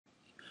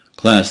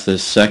Class,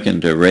 this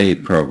second array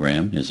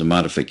program is a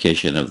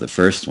modification of the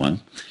first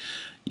one.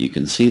 You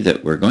can see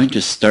that we're going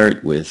to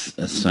start with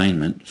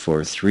assignment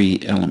for 3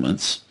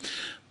 elements,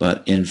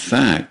 but in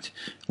fact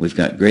we've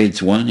got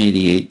grades 1,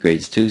 88,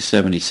 grades 2,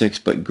 76,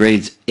 but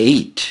grades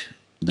 8,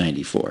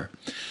 94.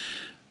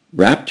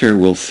 Raptor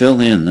will fill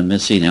in the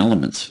missing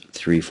elements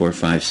 3, 4,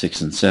 5,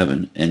 6, and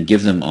 7 and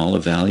give them all a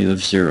value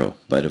of 0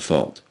 by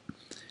default.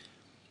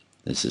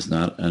 This is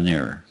not an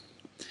error.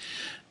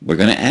 We're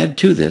going to add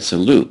to this a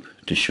loop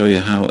to show you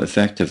how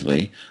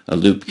effectively a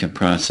loop can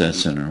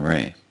process an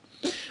array.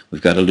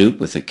 We've got a loop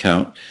with a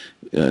count,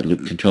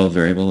 loop control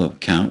variable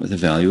of count with a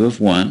value of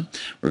 1.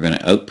 We're going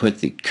to output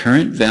the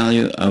current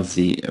value of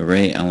the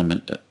array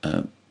element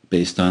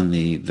based on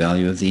the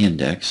value of the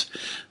index.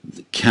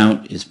 The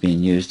count is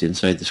being used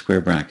inside the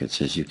square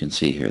brackets, as you can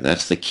see here.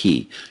 That's the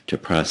key to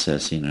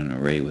processing an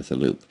array with a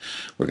loop.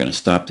 We're going to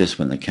stop this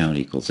when the count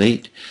equals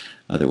 8.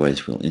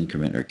 Otherwise we'll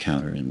increment our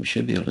counter and we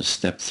should be able to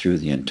step through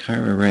the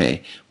entire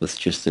array with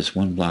just this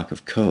one block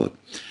of code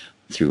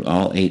through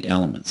all 8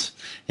 elements.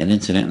 And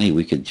incidentally,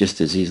 we could just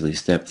as easily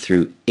step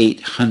through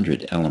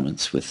 800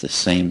 elements with the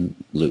same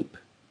loop.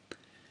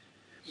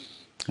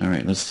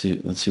 Alright, let's see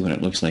what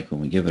it looks like when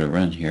we give it a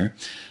run here.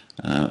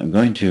 I'm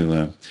going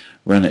to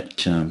run it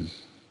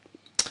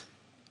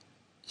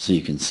so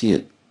you can see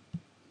it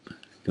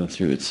go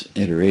through its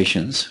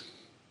iterations.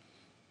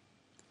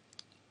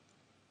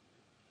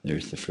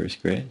 There's the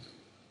first grade.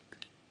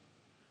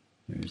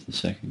 There's the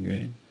second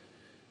grade.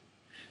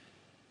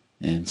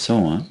 And so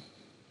on.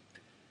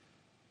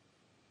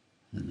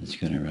 And it's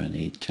going to run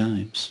 8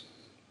 times.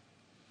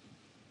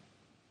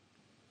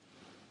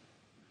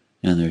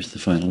 And there's the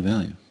final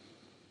value.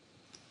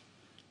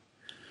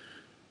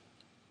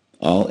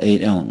 All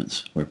 8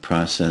 elements were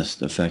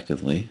processed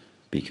effectively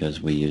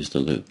because we used a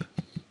loop.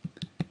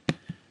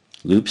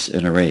 Loops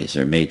and arrays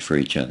are made for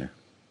each other.